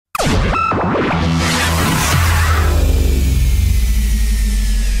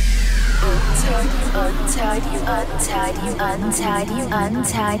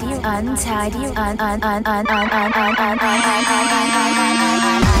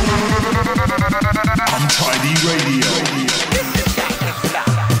Radio.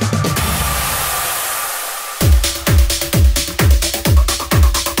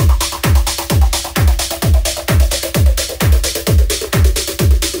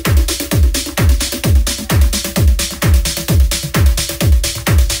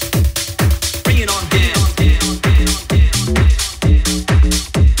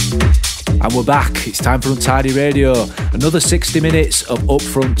 And we're back. It's time for Untidy Radio. Another 60 minutes of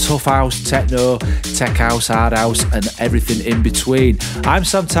upfront tough house, techno, tech house, hard house, and everything in between. I'm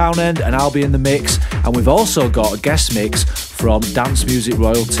Sam Townend, and I'll be in the mix. And we've also got a guest mix from dance music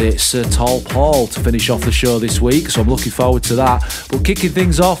royalty Sir Tall Paul to finish off the show this week, so I'm looking forward to that. But kicking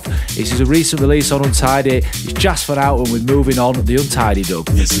things off, this is a recent release on Untidy. It's Just for Houten with Moving On, the Untidy dub.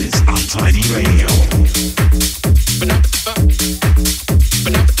 This is Untidy Radio.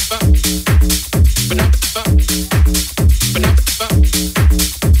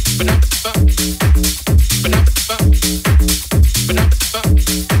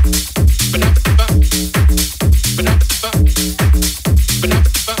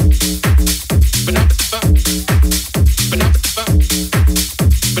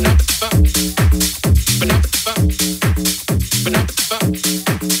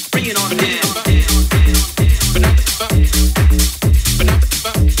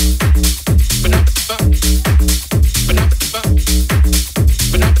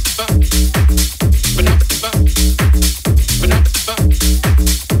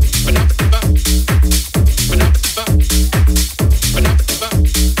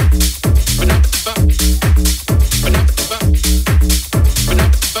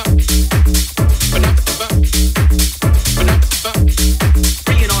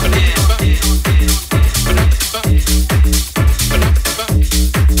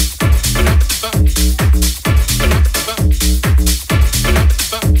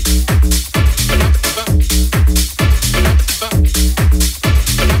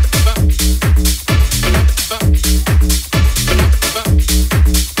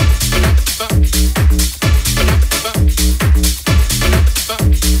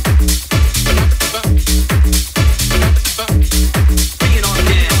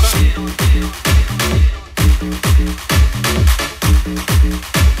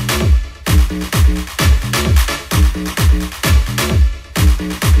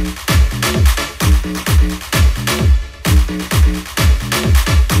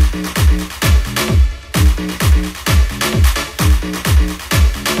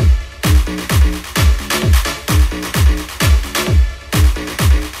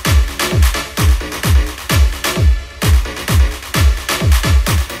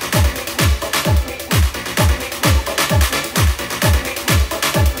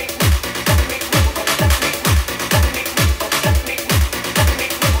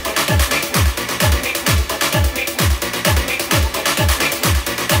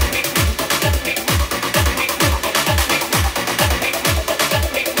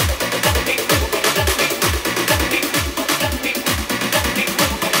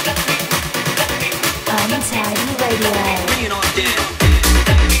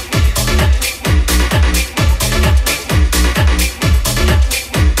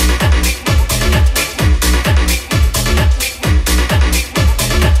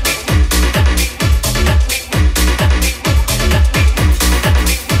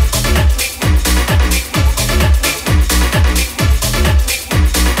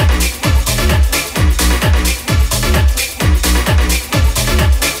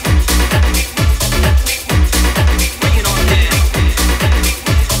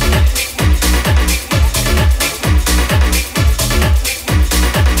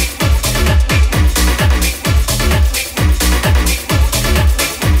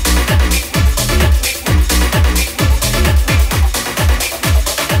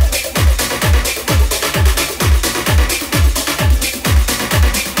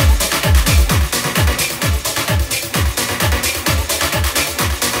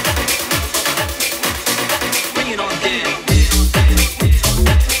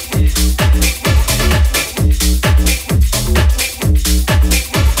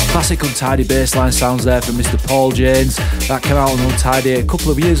 Untidy bassline sounds there from Mr. Paul Janes. That came out on Untidy a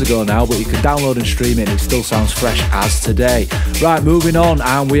couple of years ago now, but you can download and stream it and it still sounds fresh as today. Right, moving on,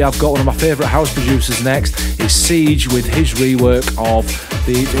 and we have got one of my favourite house producers next. It's Siege with his rework of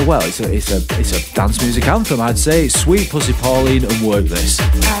the, well, it's a dance music anthem, I'd say. It's Sweet Pussy Pauline and Work This.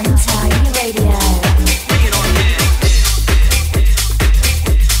 Untidy Radio. 1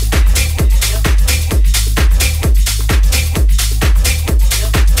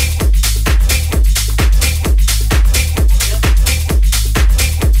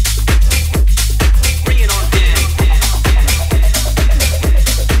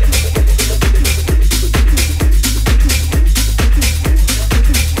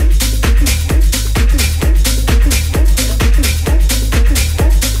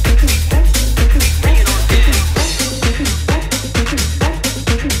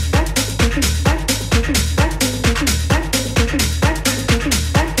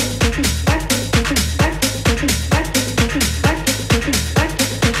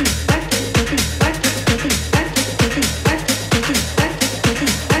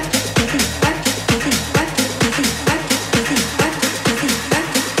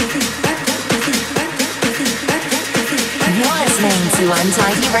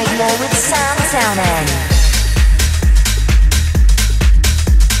 Radio with Sam Townend.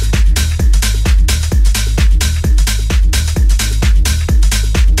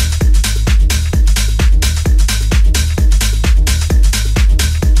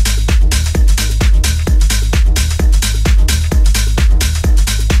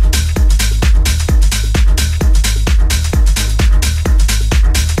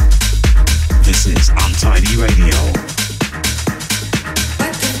 This is Untidy Radio.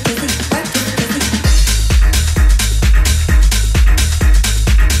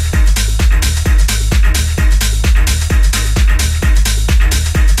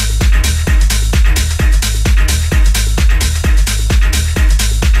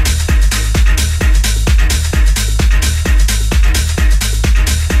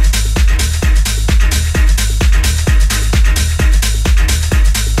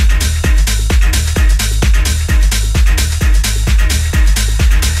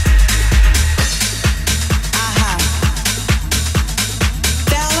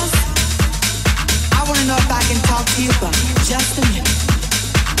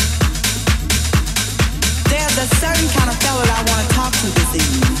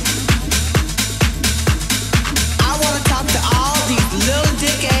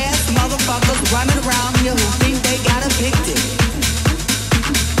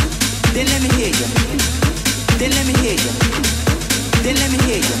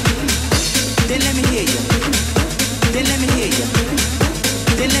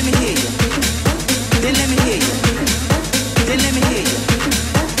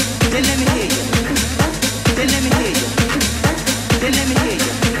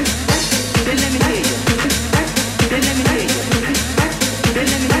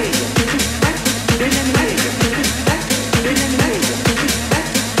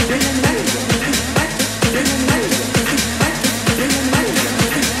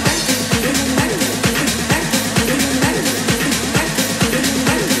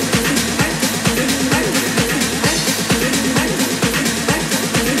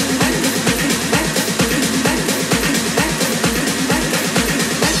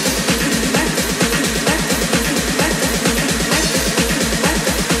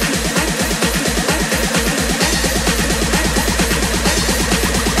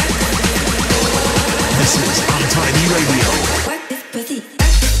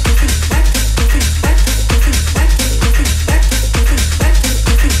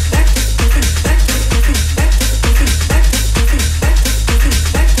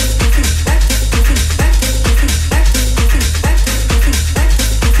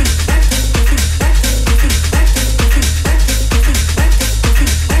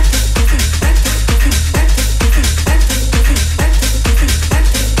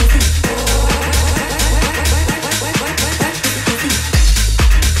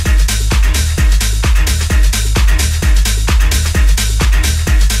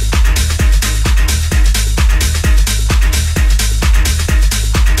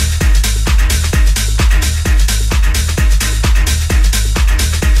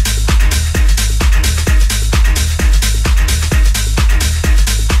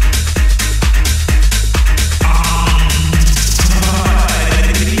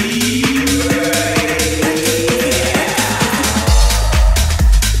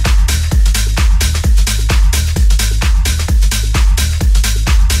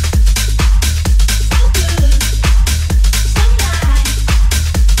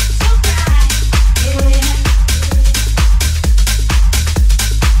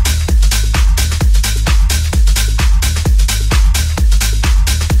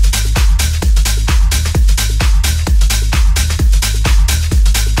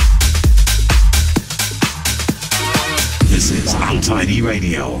 Untidy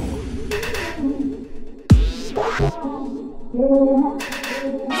Radio.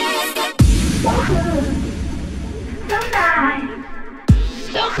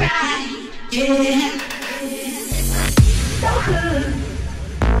 So bright, yeah. So good.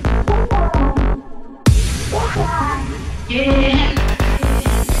 So bright, yeah.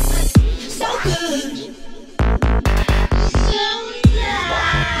 So good.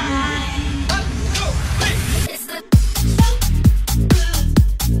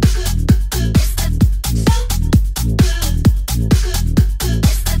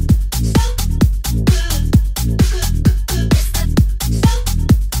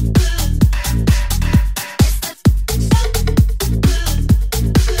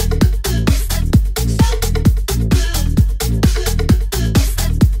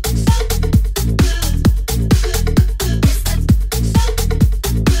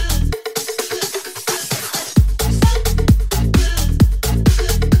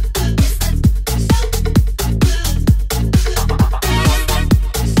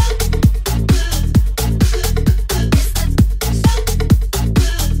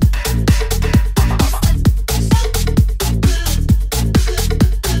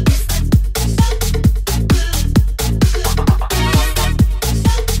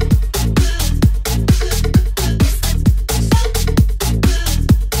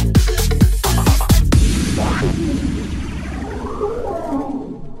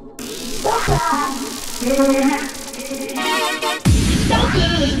 This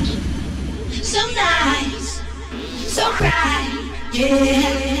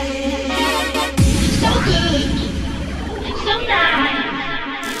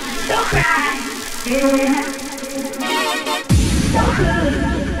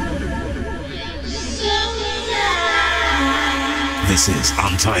is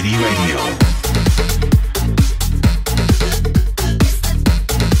Untidy Radio.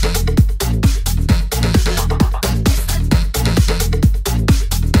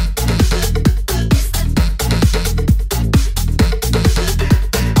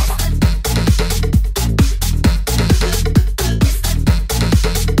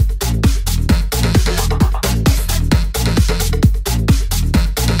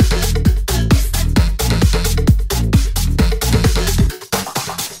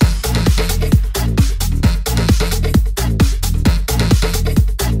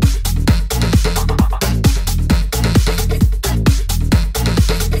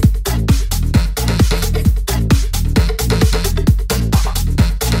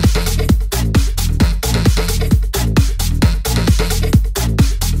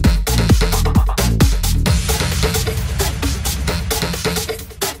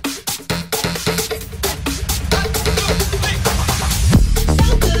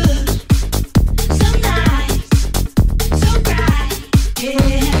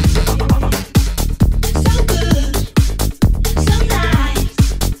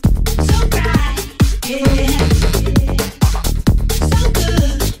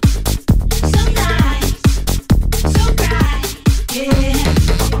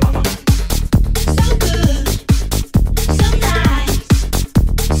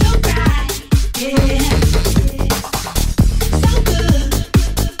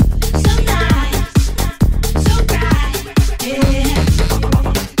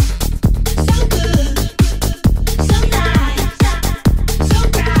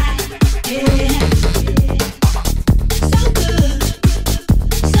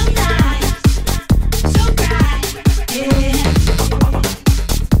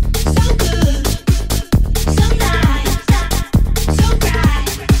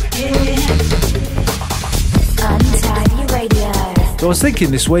 So I was thinking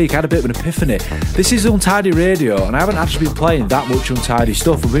this week, I had a bit of an epiphany. This is Untidy Radio, and I haven't actually been playing that much Untidy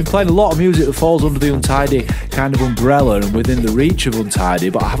stuff. I've been playing a lot of music that falls under the Untidy kind of umbrella and within the reach of Untidy,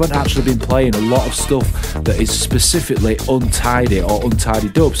 but I haven't actually been playing a lot of stuff that is specifically Untidy or Untidy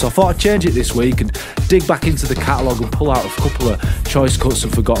dub. So I thought I'd change it this week and dig back into the catalogue and pull out a couple of choice cuts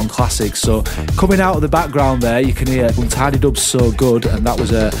and forgotten classics. So coming out of the background there, you can hear Untidy Dub's So Good, and that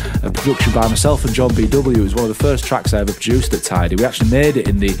was a production by myself and John BW. It was one of the first tracks I ever produced at Tidy. We actually made it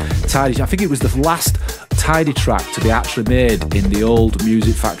in the Tidy, I think it was the last Tidy track to be actually made in the old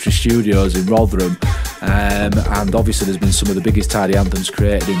Music Factory studios in Rotherham. And obviously there's been some of the biggest Tidy anthems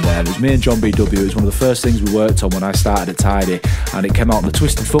created in there. It was me and John BW. It was one of the first things we worked on when I started at Tidy, and it came out on the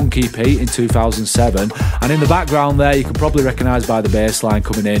Twisted Funk EP in 2007. And in the background there, you can probably recognise by the bass line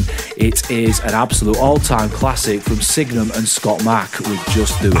coming in, it is an absolute all-time classic from Signum and Scott Mack with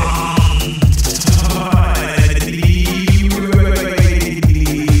Just Do It.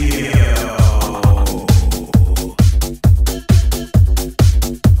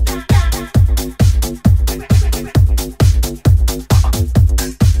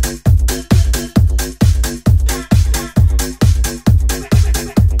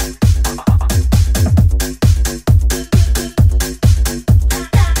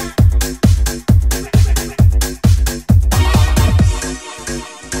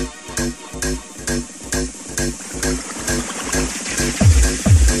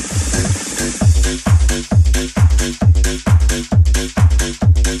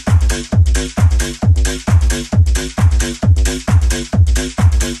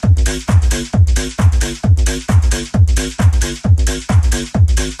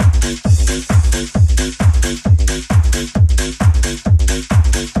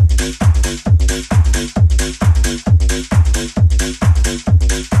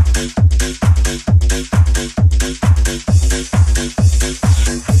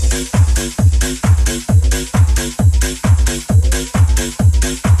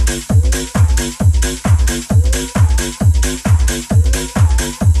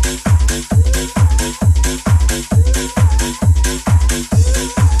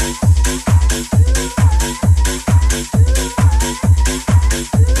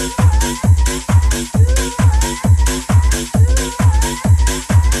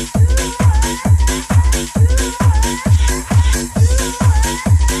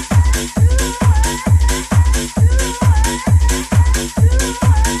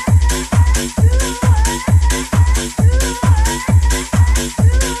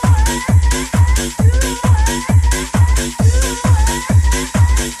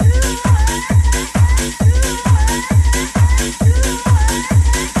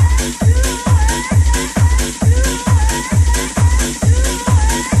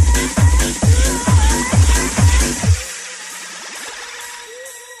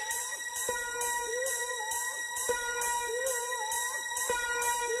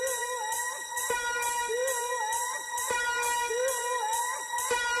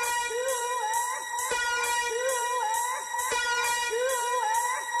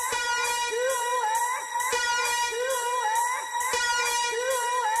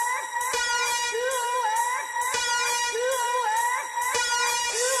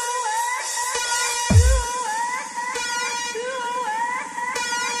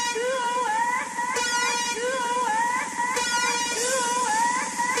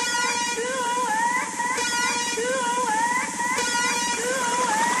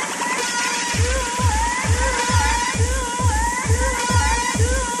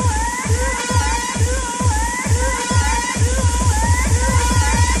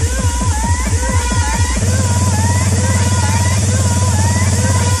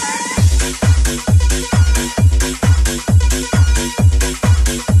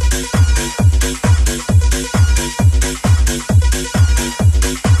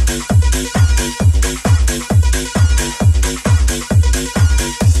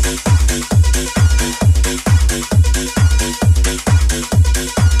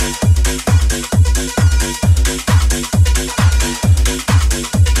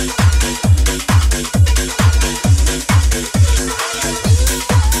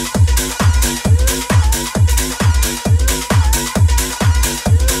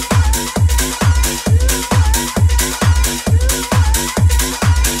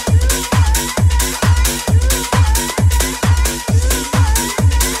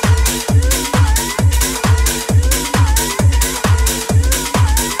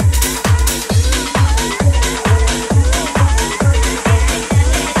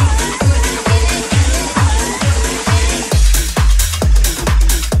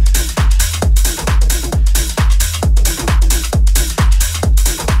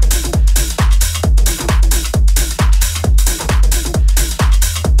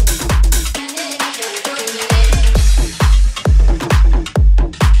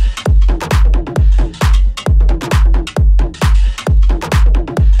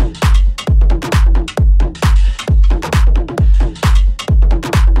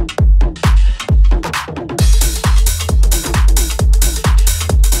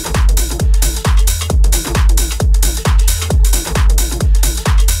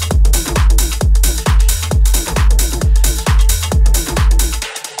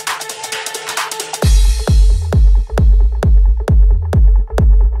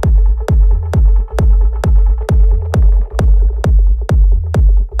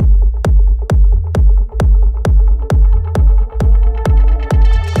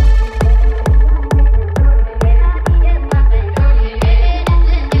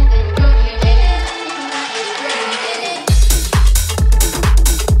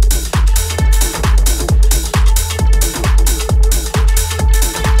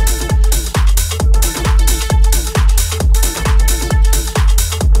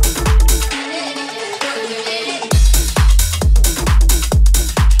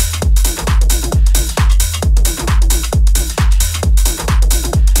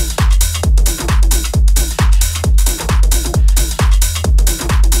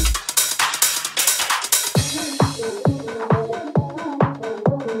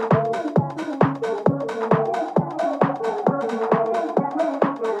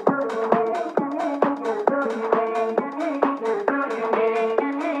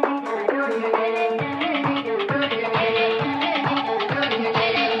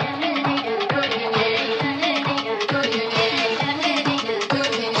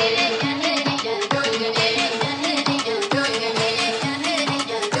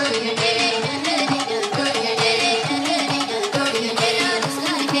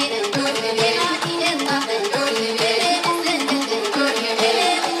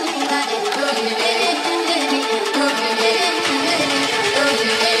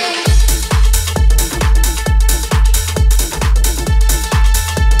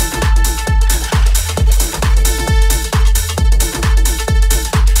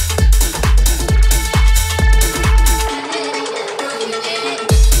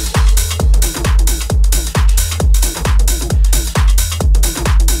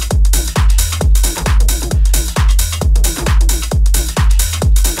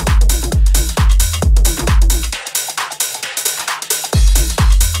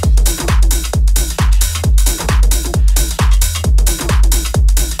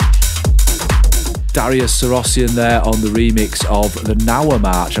 Darius Syrossian there on the remix of the Gnawa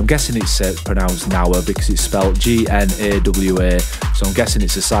March. I'm guessing it's pronounced Gnawa because it's spelled Gnawa, so I'm guessing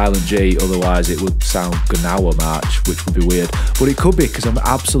it's a silent G, otherwise it would sound Gnawa March, which would be weird. But it could be because I'm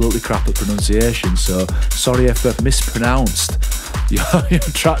absolutely crap at pronunciation, so sorry if I've mispronounced your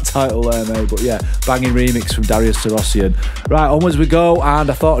track title there, mate. But yeah, banging remix from Darius Syrossian. Right, onwards we go, and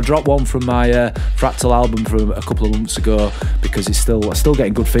I thought I'd drop one from my Fractal album from a couple of months ago because I'm still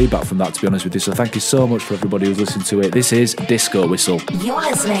getting good feedback from that, to be honest with you. So thank you so much for everybody who's listened to it. This is Disco Whistle. You're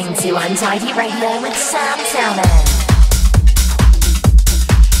listening to Untidy Radio with Sam Townend.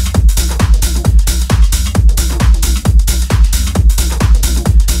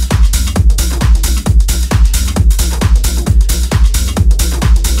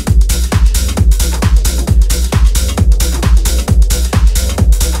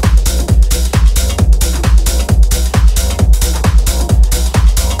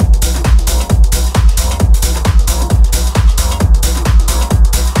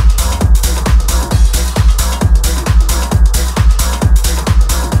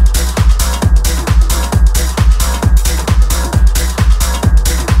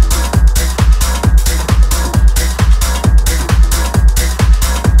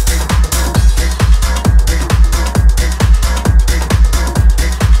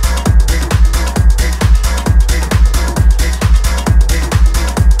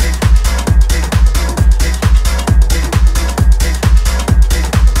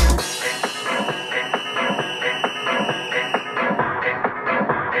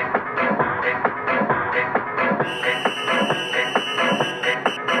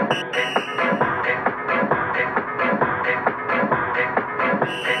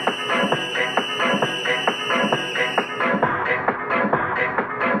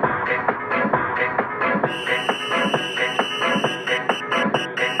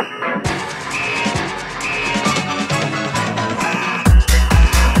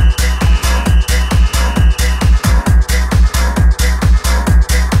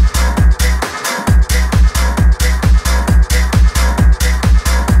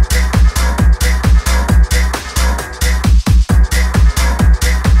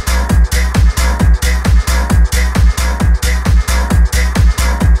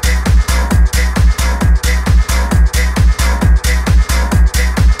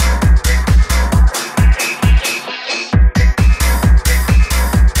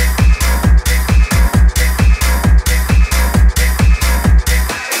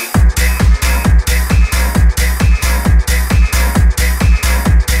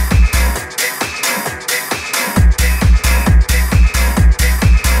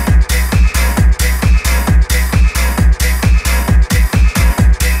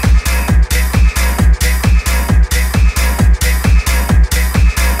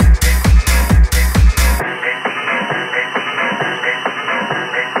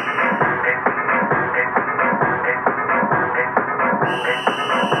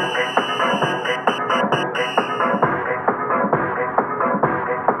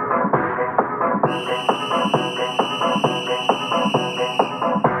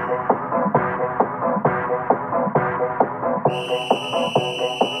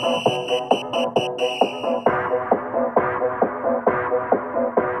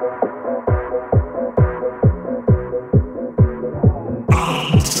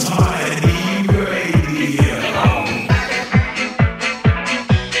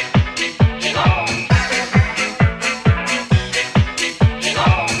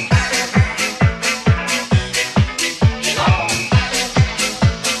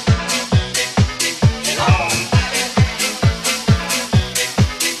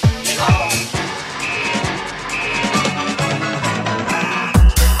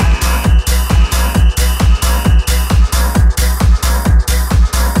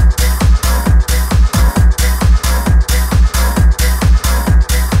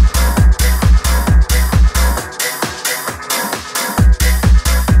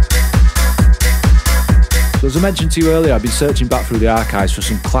 As I mentioned to you earlier, I've been searching back through the archives for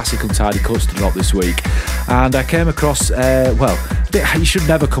some classic Untidy cuts to drop this week, and I came across, you should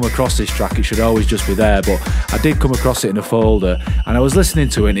never come across this track, it should always just be there, but I did come across it in a folder, and I was listening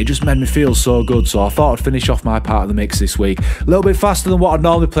to it and it just made me feel so good, so I thought I'd finish off my part of the mix this week. A little bit faster than what I'd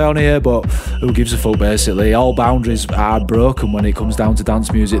normally play on here, but who gives a fuck basically. All boundaries are broken when it comes down to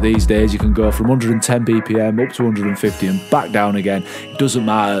dance music these days. You can go from 110 BPM up to 150 and back down again. It doesn't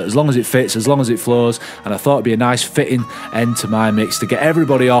matter, as long as it fits, as long as it flows, and I thought it'd be a nice fitting end to my mix to get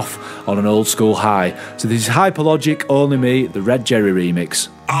everybody off on an old school high. So this is Hyperlogic, Only Me, the Red Jerry remix.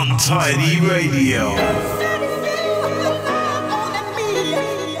 Untidy Radio.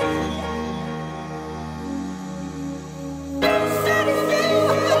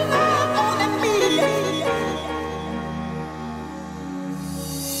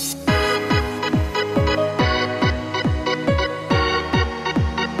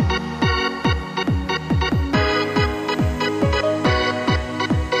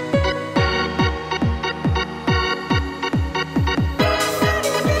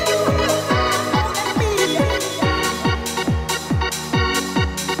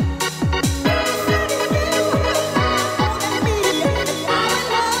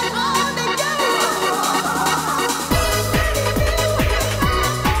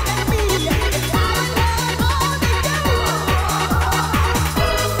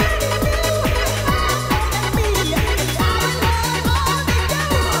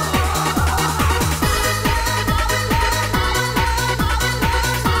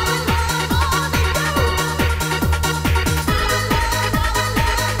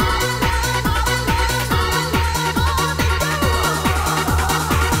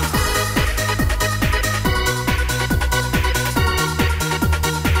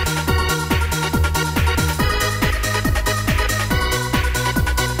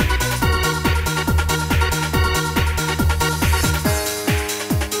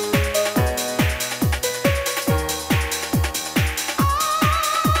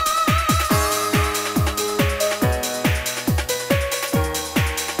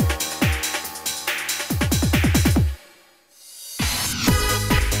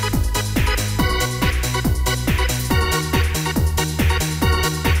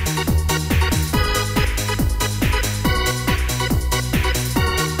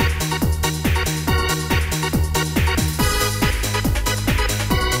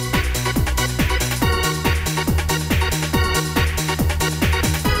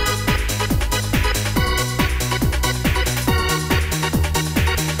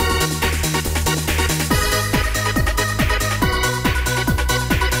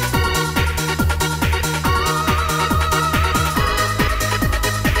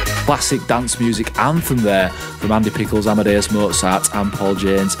 classic dance music anthem there from Andy Pickles, Amadeus Mozart and Paul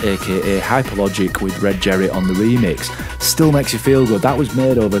Janes, aka Hyperlogic, with Red Jerry on the remix. Still makes you feel good. That was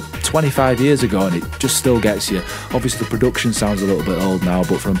made over 25 years ago and it just still gets you. Obviously the production sounds a little bit old now,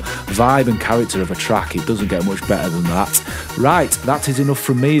 but from vibe and character of a track, it doesn't get much better than that. Right, that is enough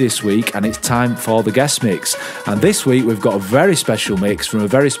from me this week, and it's time for the guest mix. And this week we've got a very special mix from a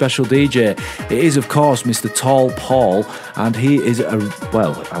very special DJ. It is, of course, Mr. Tall Paul, and he is I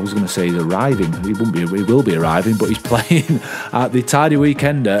was going to say he's arriving. He will be arriving, but he's playing at the Tidy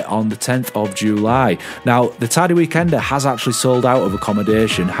Weekender on the 10th of July. Now, the Tidy Weekender has actually sold out of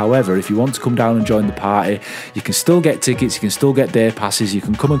accommodation. However, if you want to come down and join the party, you can still get tickets, you can still get day passes, you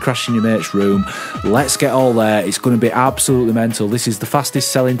can come and crash in your mate's room. Let's get all there. It's going to be absolutely mental. This is the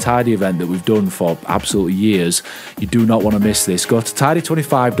fastest selling Tidy event that we've done for absolutely years. You do not want to miss this. Go to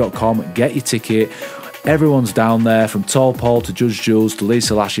tidy25.com, get your ticket. Everyone's down there, from Tall Paul to Judge Jules to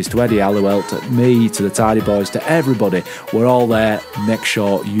Lisa Lashes to Eddie Halliwell to me to the Tidy Boys to everybody. We're all there. Make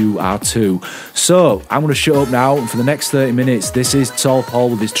sure you are too. So I'm going to shut up now, and for the next 30 minutes, this is Tall Paul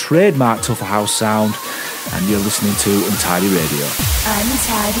with his trademark Tougher House sound, and you're listening to Untidy Radio.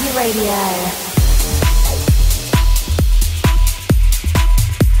 Untidy Radio.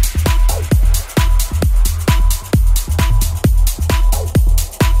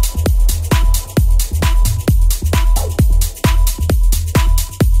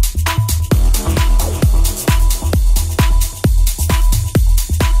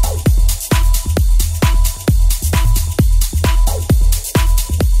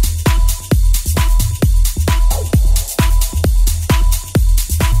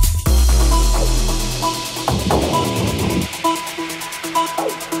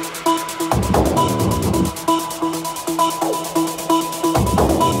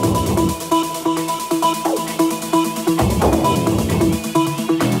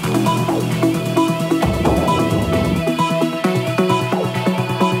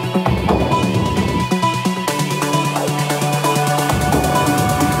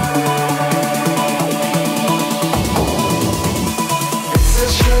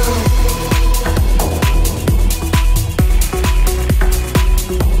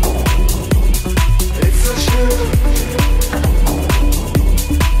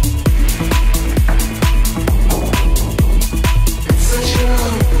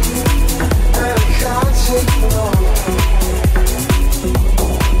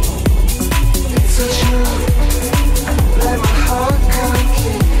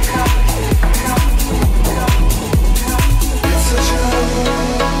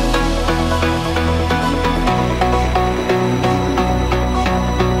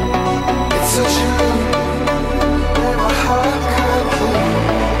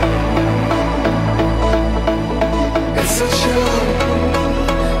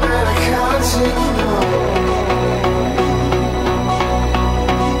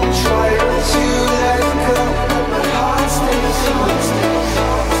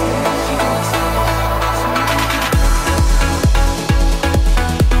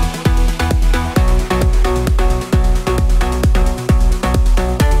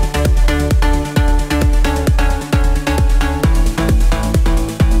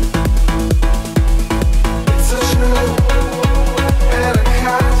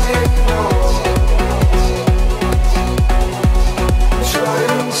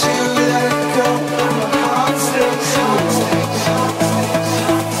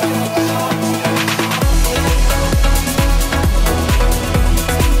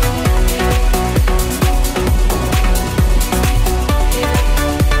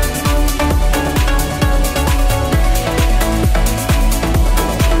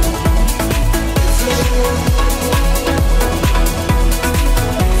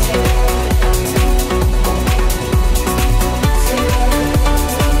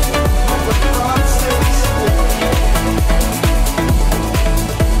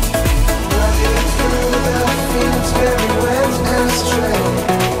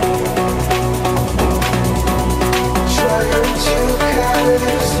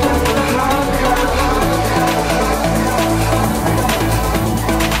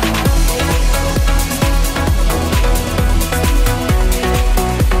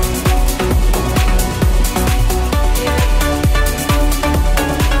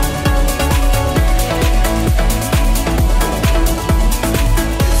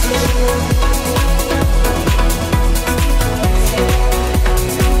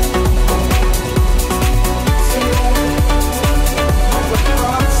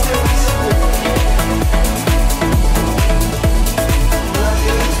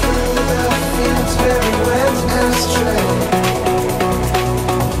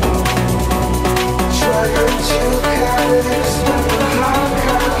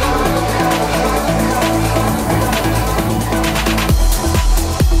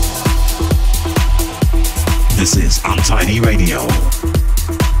 This is Untidy Radio.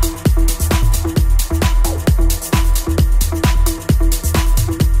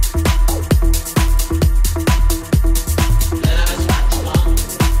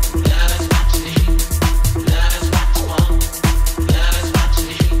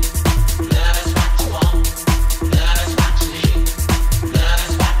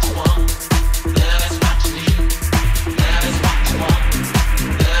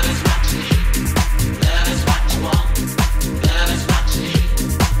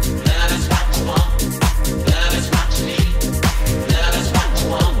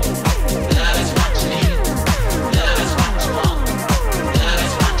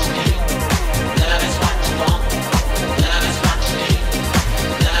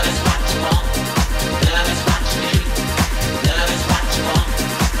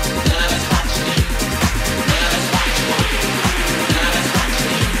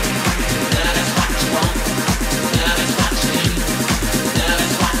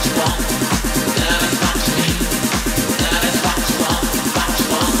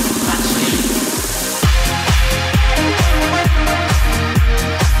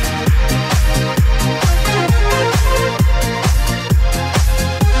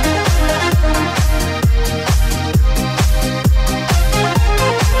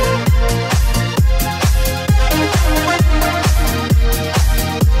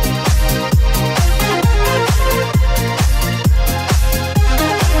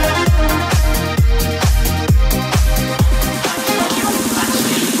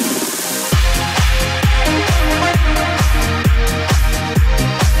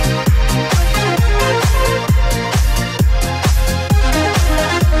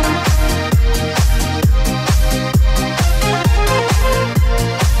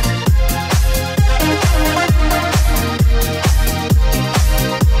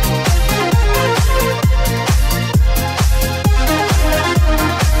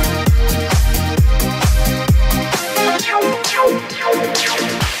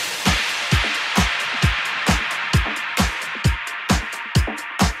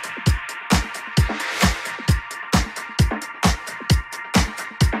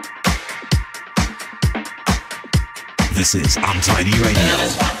 This is Untidy Radio. Love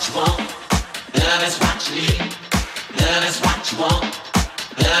is what you want. Love is what you need. Love is what you want.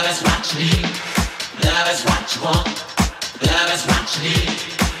 Love is what you need. Love is what you want. Love is what you need.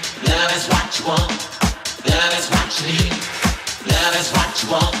 Love is what you want. Love is what you need. Love is what you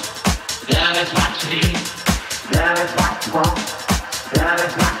want. Love is what you need. Love is what you want. Love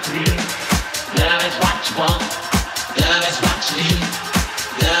is what you need. Love is what you want. Love is what you need.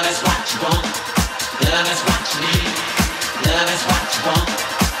 Love is what you want. Love is what you need. Love is what you want.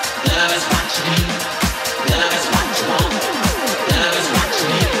 Love is what you need. Love is what you want. Love is what you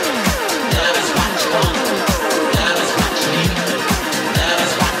need. Love is what you want. Love is what you need. Love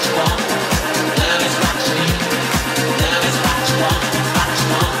is what you want. Love is what you need. Love is what you want. What you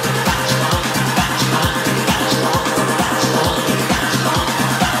want. What you want. What you want. What you want. What you want.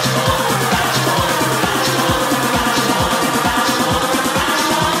 What you want. What you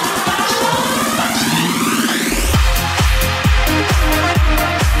want.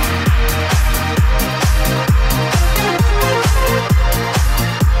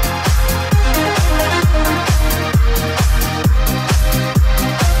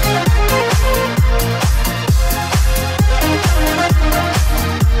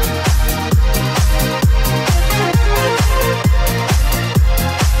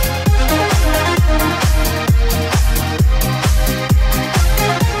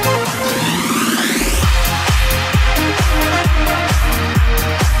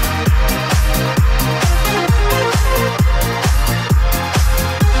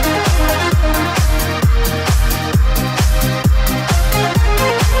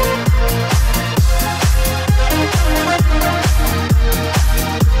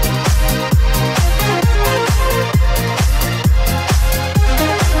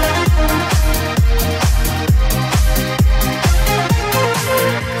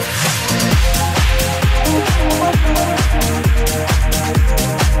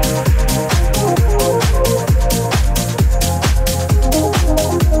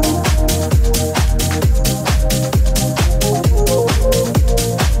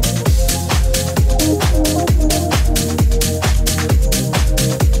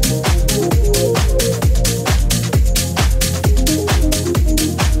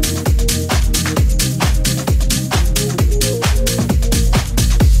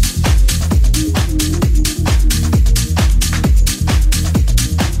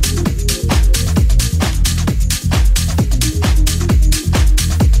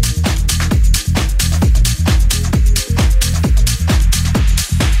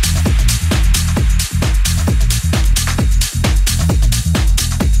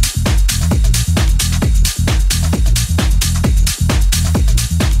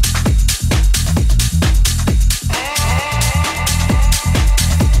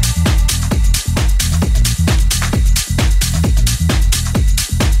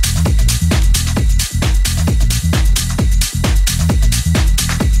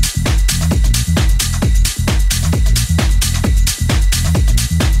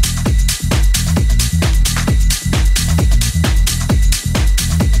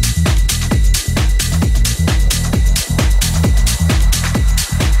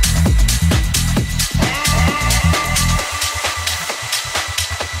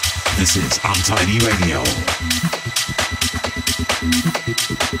 This is Untidy Radio.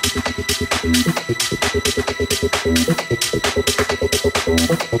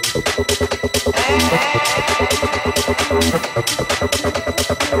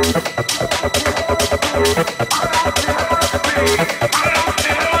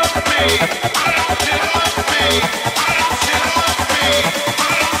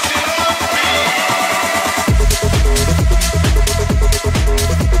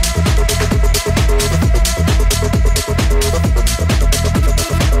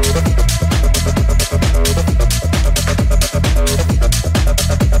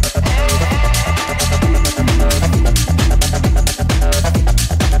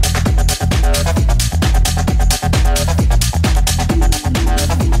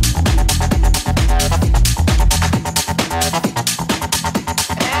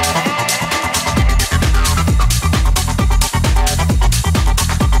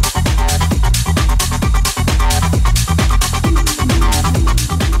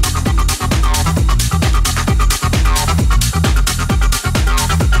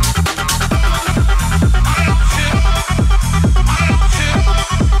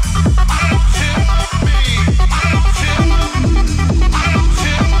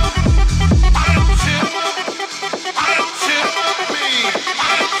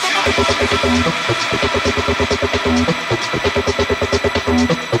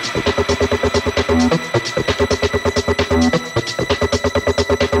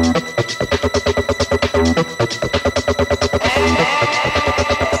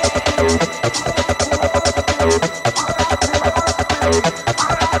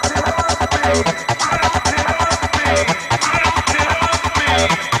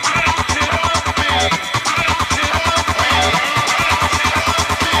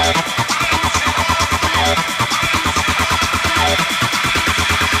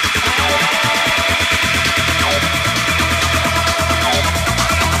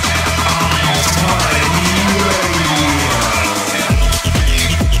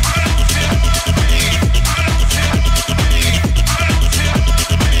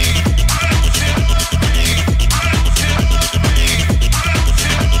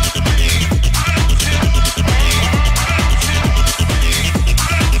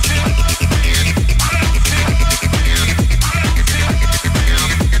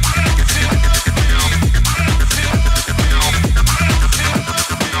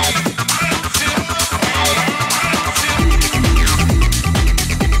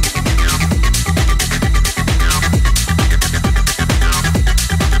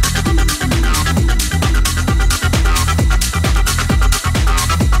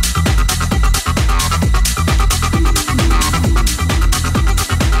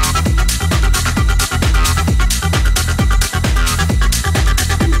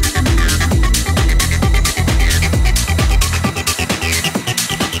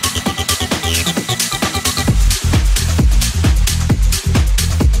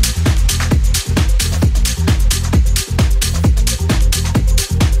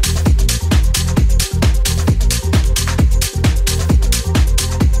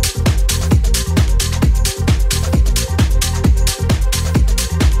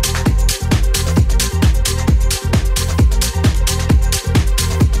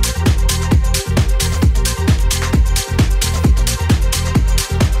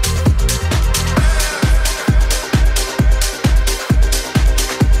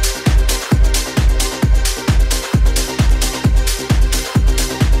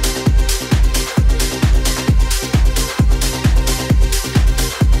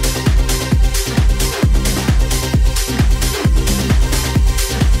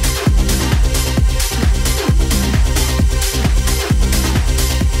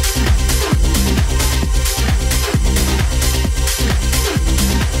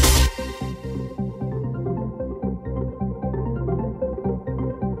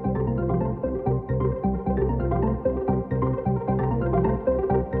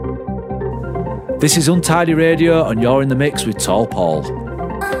 This is Untidy Radio, and you're in the mix with Tall Paul.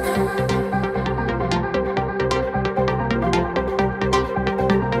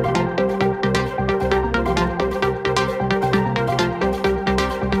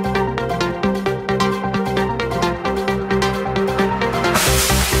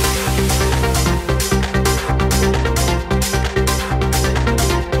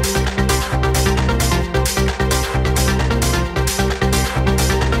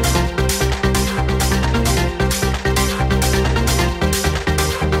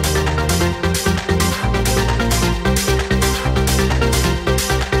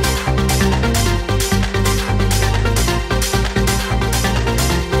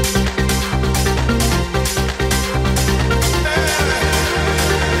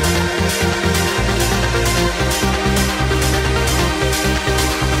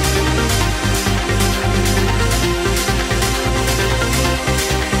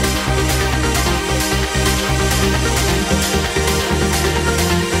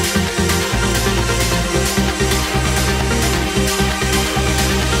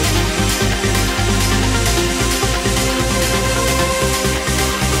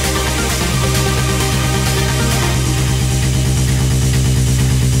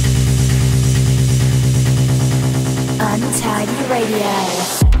 Radio.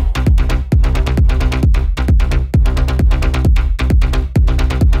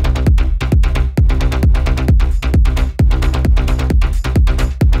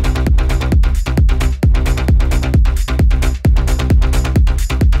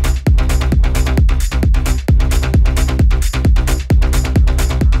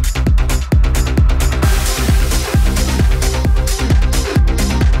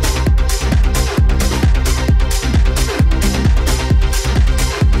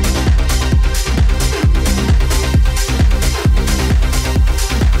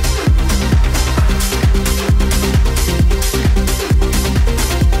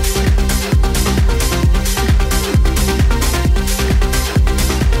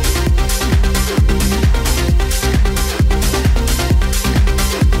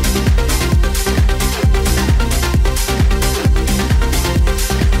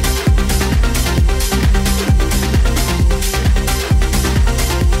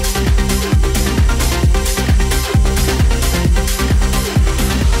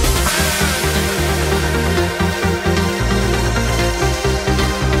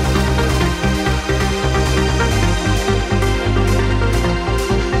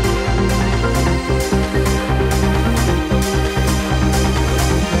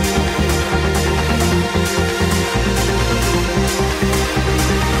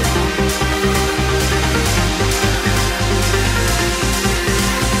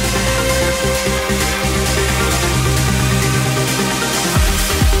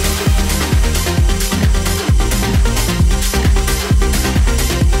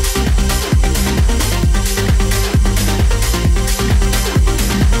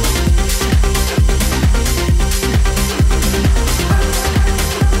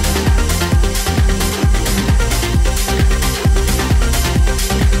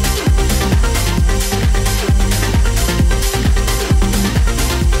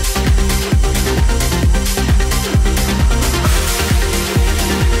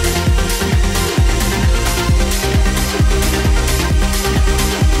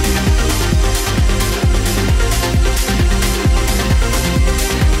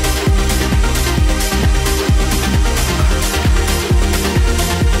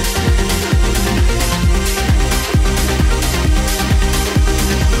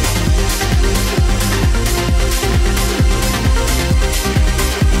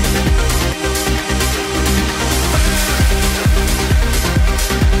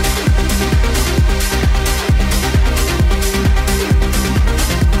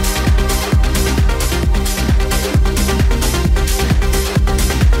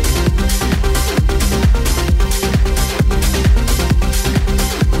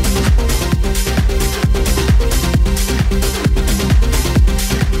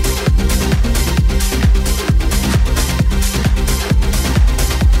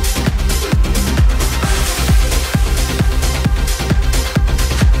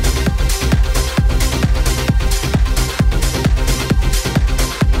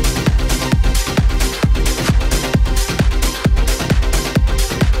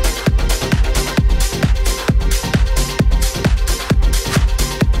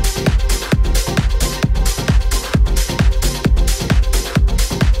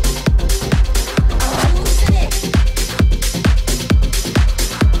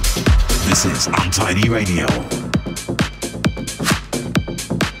 This is Untidy Radio.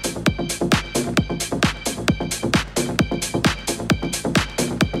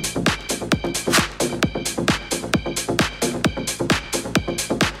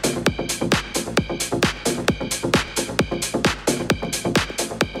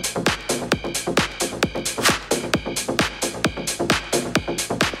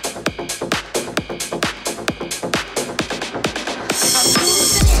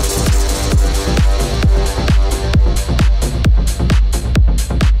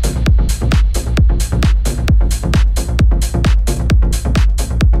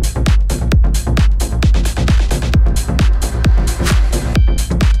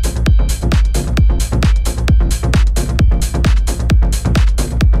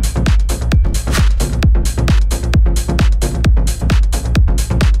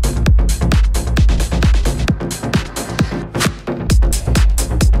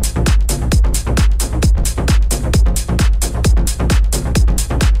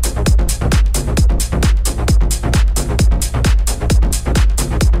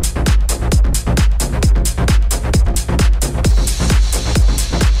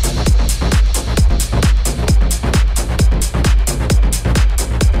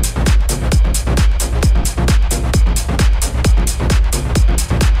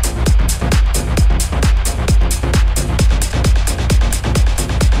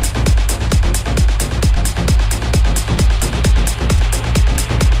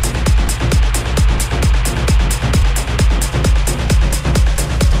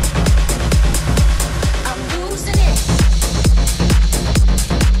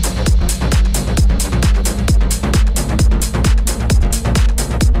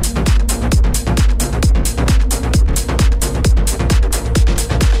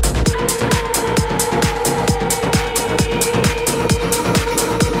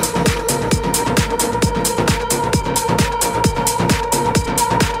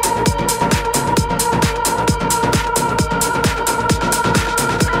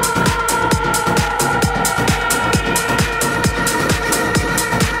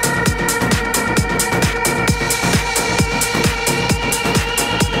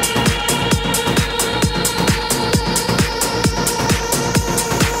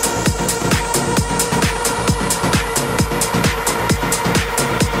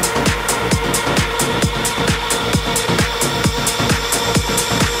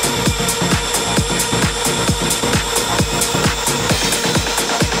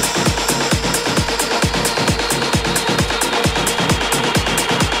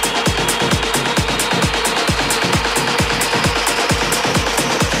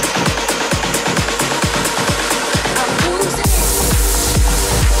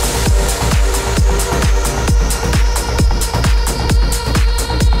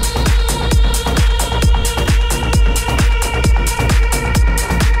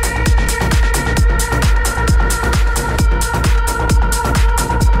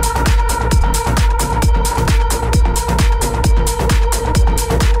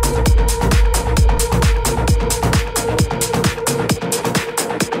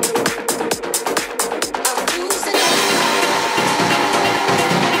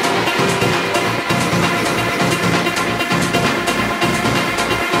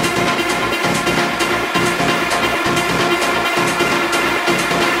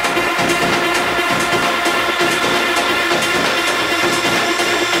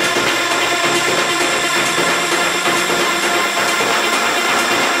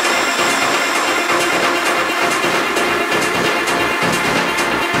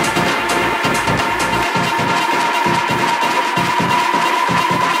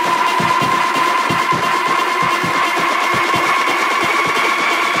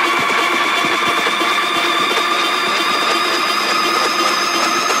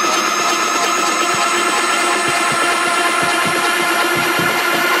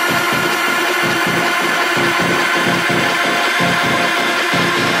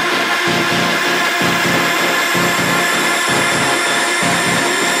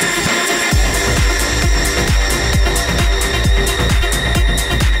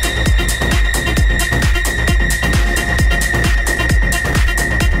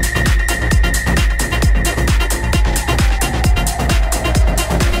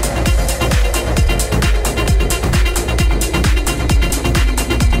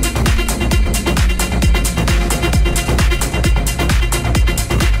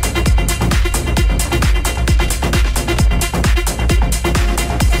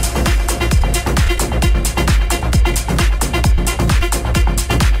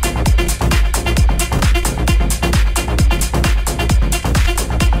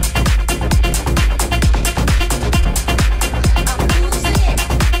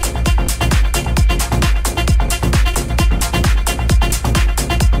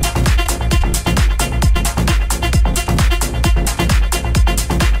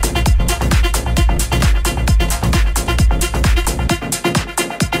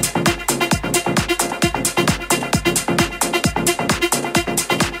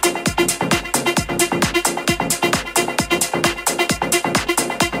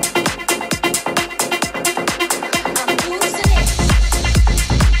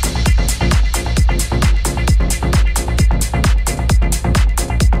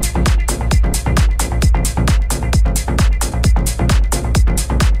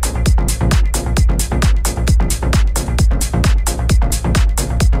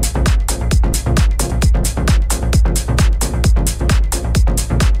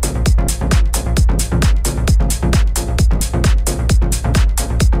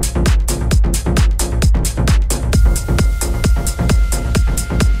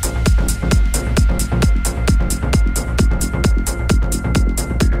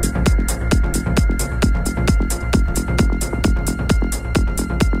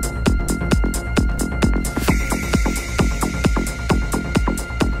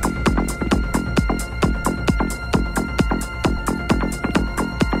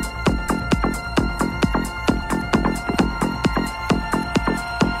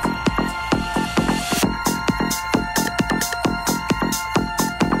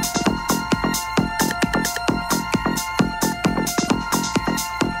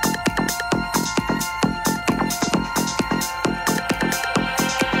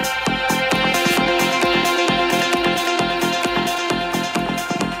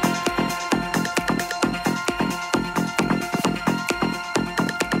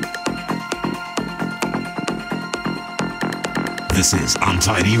 This is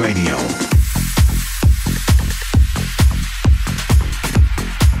Untidy Radio.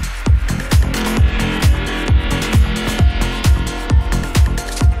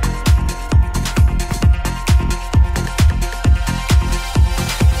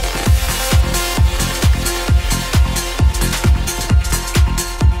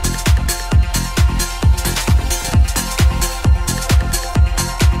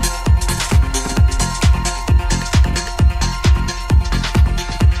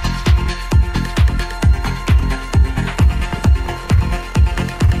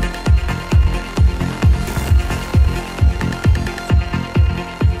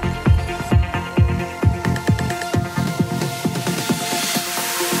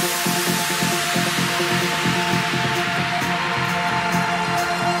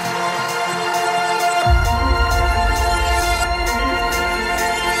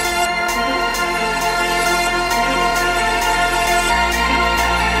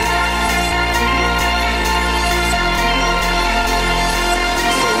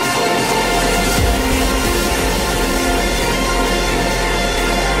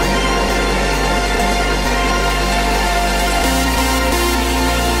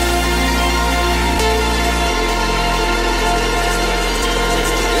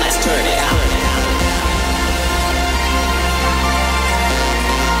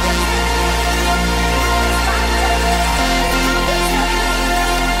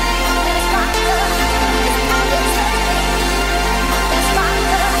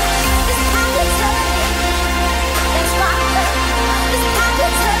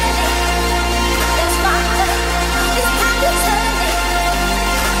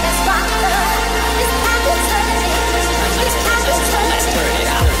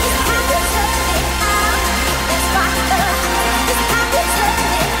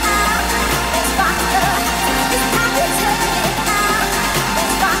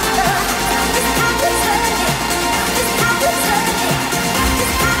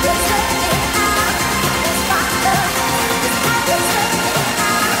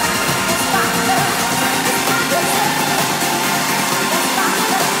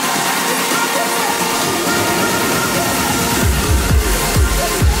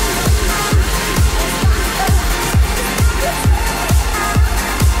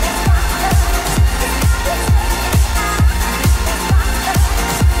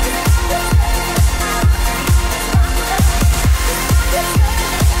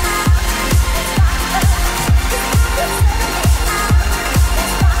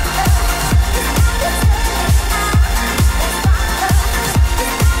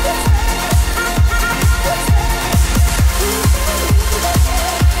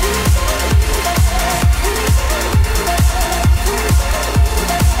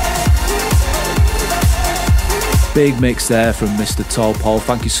 Big mix there from Mr. Tall Paul.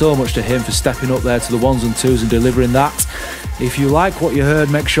 Thank you so much to him for stepping up there to the ones and twos and delivering that. If you like what you heard,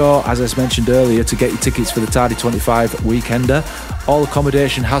 make sure, as I mentioned earlier, to get your tickets for the Tidy 25 Weekender. All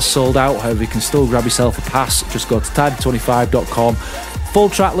accommodation has sold out, however you can still grab yourself a pass. Just go to tidy25.com. Full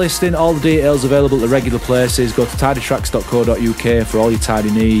track listing, all the details available at the regular places. Go to tidytrax.co.uk for all your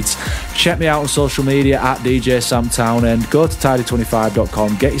tidy needs. Check me out on social media at DJ Sam Townend. Go to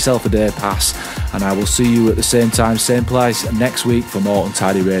tidy25.com, get yourself a day pass, and I will see you at the same time, same place next week for more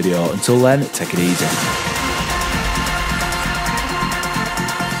Untidy Radio. Until then, take it easy.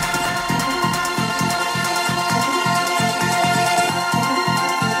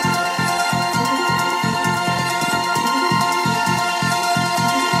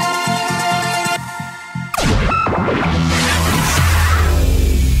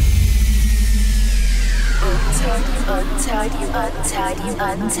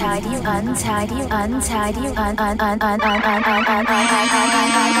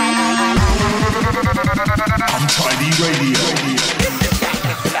 Untidy Radio.